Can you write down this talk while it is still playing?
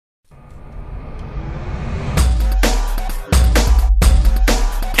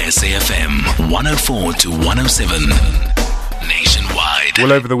SAFM 104 to 107. Nationwide.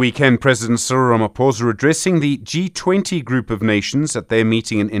 Well, over the weekend, President Cyril Ramaphosa addressing the G20 group of nations at their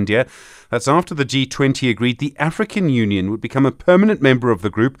meeting in India. That's after the G20 agreed the African Union would become a permanent member of the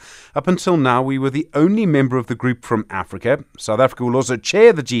group. Up until now, we were the only member of the group from Africa. South Africa will also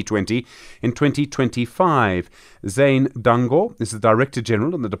chair the G20 in 2025. Zane Dangor is the Director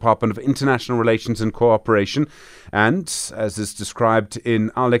General in the Department of International Relations and Cooperation. And, as is described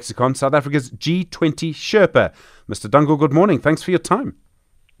in our lexicon, South Africa's G20 Sherpa. Mr. Dangor, good morning. Thanks for your time.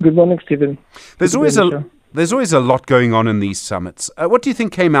 Good morning, Stephen. There's always a lot going on in these summits. What do you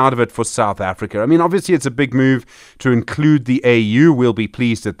think came out of it for South Africa? I mean, obviously it's a big move to include the AU. We'll be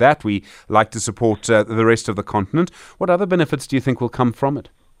pleased at that. We like to support the rest of the continent. What other benefits do you think will come from it?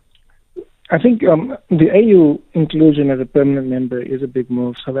 I think the AU inclusion as a permanent member is a big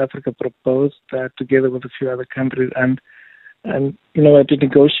move. South Africa proposed that together with a few other countries and had to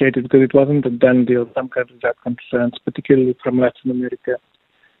negotiate it because it wasn't a done deal. Some countries have concerns, particularly from Latin America,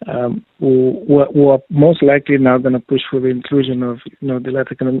 who are most likely now going to push for the inclusion of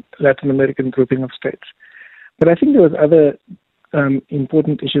the Latin American grouping of states. But I think there was other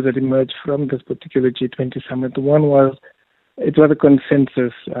important issues that emerged from this particular G20 summit. One was it was a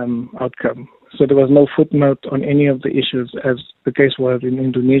consensus outcome. So there was no footnote on any of the issues, as the case was in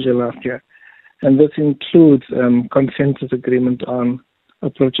Indonesia last year. And this includes consensus agreement on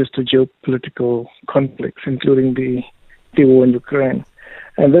approaches to geopolitical conflicts, including the war in Ukraine.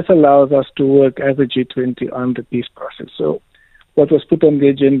 And this allows us to work as a G20 on the peace process. So what was put on the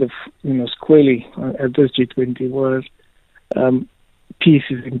agenda, squarely at this G20 was peace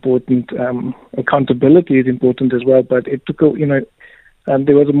is important, accountability is important as well. But it took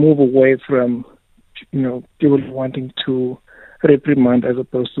there was a move away from people wanting to reprimand as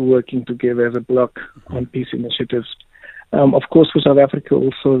opposed to working together as a bloc on peace initiatives. Of course, for South Africa,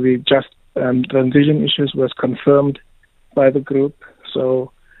 also the just transition issues was confirmed by the group.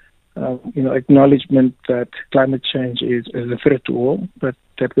 So, acknowledgement that climate change is a threat to all, but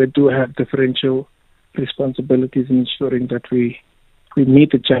that we do have differential responsibilities in ensuring that we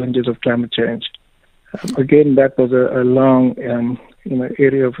meet the challenges of climate change. Again, that was a long,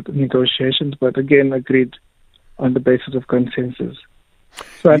 area of negotiations, but again agreed on the basis of consensus.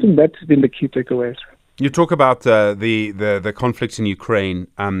 So I think that's been the key takeaways. You talk about the conflict in Ukraine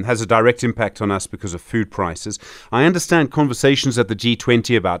has a direct impact on us because of food prices. I understand conversations at the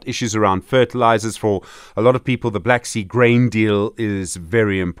G20 about issues around fertilizers. For a lot of people, the Black Sea grain deal is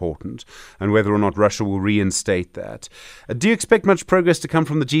very important, and whether or not Russia will reinstate that. Do you expect much progress to come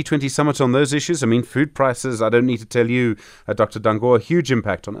from the G20 summit on those issues? I mean, food prices, I don't need to tell you, Dr. Dangor, a huge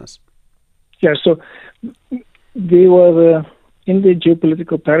impact on us. Yeah, so there was in the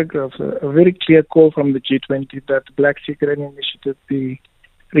geopolitical paragraphs, a very clear call from the G20 that the Black Sea Grain Initiative be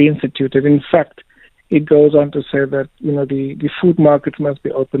reinstituted. In fact, it goes on to say that the food markets must be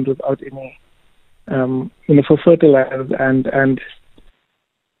opened without any, for fertilizers and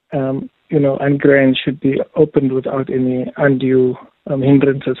grain should be opened without any undue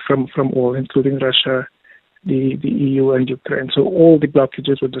hindrances from all, including Russia, the EU, and Ukraine. So all the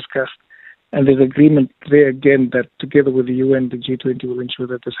blockages were discussed. And there's agreement there again that together with the UN, the G20 will ensure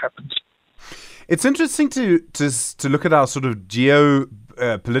that this happens. It's interesting to look at our sort of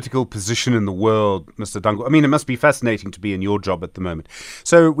geopolitical position in the world, Mr. Dangor. I mean, it must be fascinating to be in your job at the moment.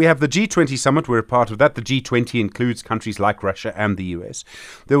 So we have the G20 summit. We're a part of that. The G20 includes countries like Russia and the US.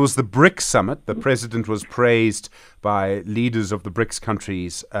 There was the BRICS summit. The president was praised by leaders of the BRICS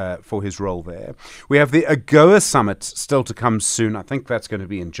countries for his role there. We have the AGOA summit still to come soon. I think that's going to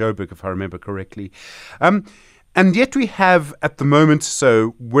be in Joburg, if I remember correctly. And yet we have, at the moment,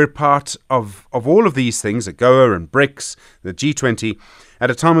 so we're part of all of these things, AGOA and BRICS, the G20,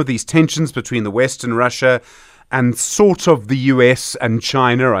 at a time of these tensions between the West and Russia and sort of the US and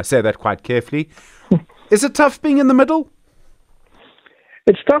China. I say that quite carefully. Is it tough being in the middle?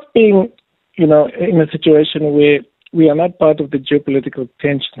 It's tough being, in a situation where we are not part of the geopolitical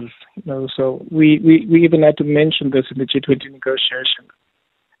tensions. So we even had to mention this in the G20 negotiation.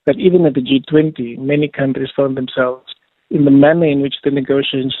 That even at the G20, many countries found themselves in the manner in which the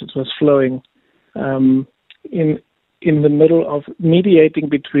negotiations was flowing, in the middle of mediating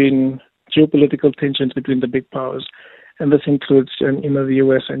between geopolitical tensions between the big powers, and this includes, the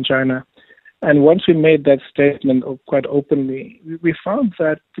US and China. And once we made that statement quite openly, we found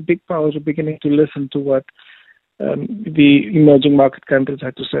that the big powers were beginning to listen to what the emerging market countries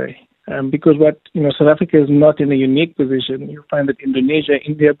had to say. Because South Africa is not in a unique position. You find that Indonesia,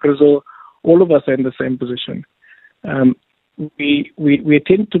 India, Brazil, all of us are in the same position. We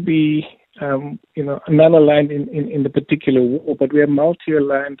tend to be, non-aligned in the particular war, but we are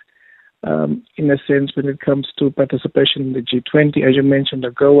multi-aligned in a sense, when it comes to participation in the G20, as you mentioned,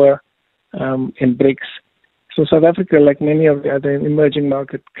 AGOA and BRICS. So South Africa, like many of the other emerging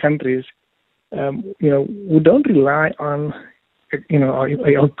market countries, we don't rely on,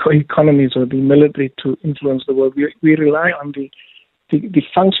 our economies or the military to influence the world. We rely on the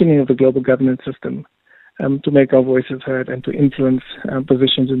functioning of the global governance system to make our voices heard and to influence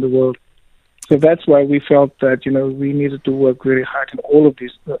positions in the world. So that's why we felt that, we needed to work very hard in all of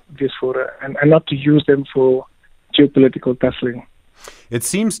these fora and not to use them for geopolitical tussling. It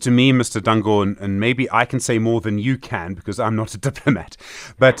seems to me, Mr. Dangor, and maybe I can say more than you can because I'm not a diplomat,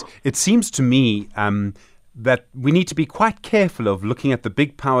 but it seems to me that we need to be quite careful of looking at the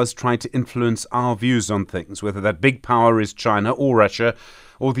big powers trying to influence our views on things, whether that big power is China or Russia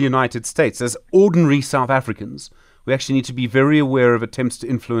or the United States. As ordinary South Africans, we actually need to be very aware of attempts to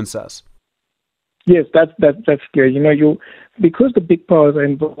influence us. Yes, that's clear. Because the big powers are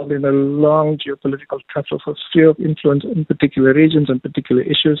involved in a long geopolitical tussle for sphere of influence in particular regions and particular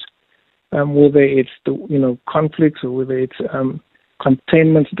issues, whether it's the conflicts or whether it's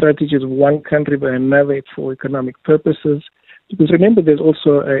containment strategies of one country by another for economic purposes. Because remember, there's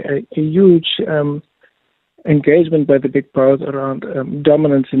also a huge engagement by the big powers around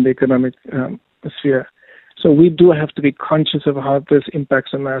dominance in the economic sphere. So we do have to be conscious of how this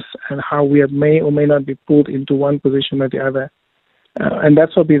impacts on us and how we may or may not be pulled into one position or the other. And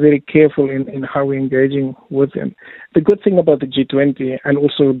that's why we're very careful in how we're engaging with them. The good thing about the G20 and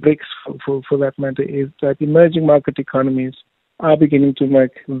also BRICS for that matter is that emerging market economies are beginning to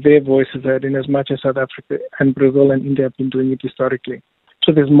make their voices heard in as much as South Africa and Brazil and India have been doing it historically.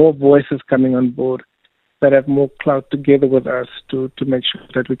 So there's more voices coming on board that have more clout together with us to make sure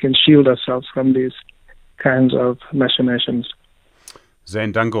that we can shield ourselves from these kinds of machinations.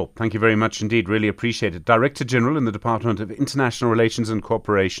 Zane Dangor, thank you very much indeed. Really appreciate it. Director General in the Department of International Relations and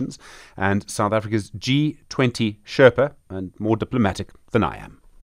Cooperations and South Africa's G20 Sherpa, and more diplomatic than I am.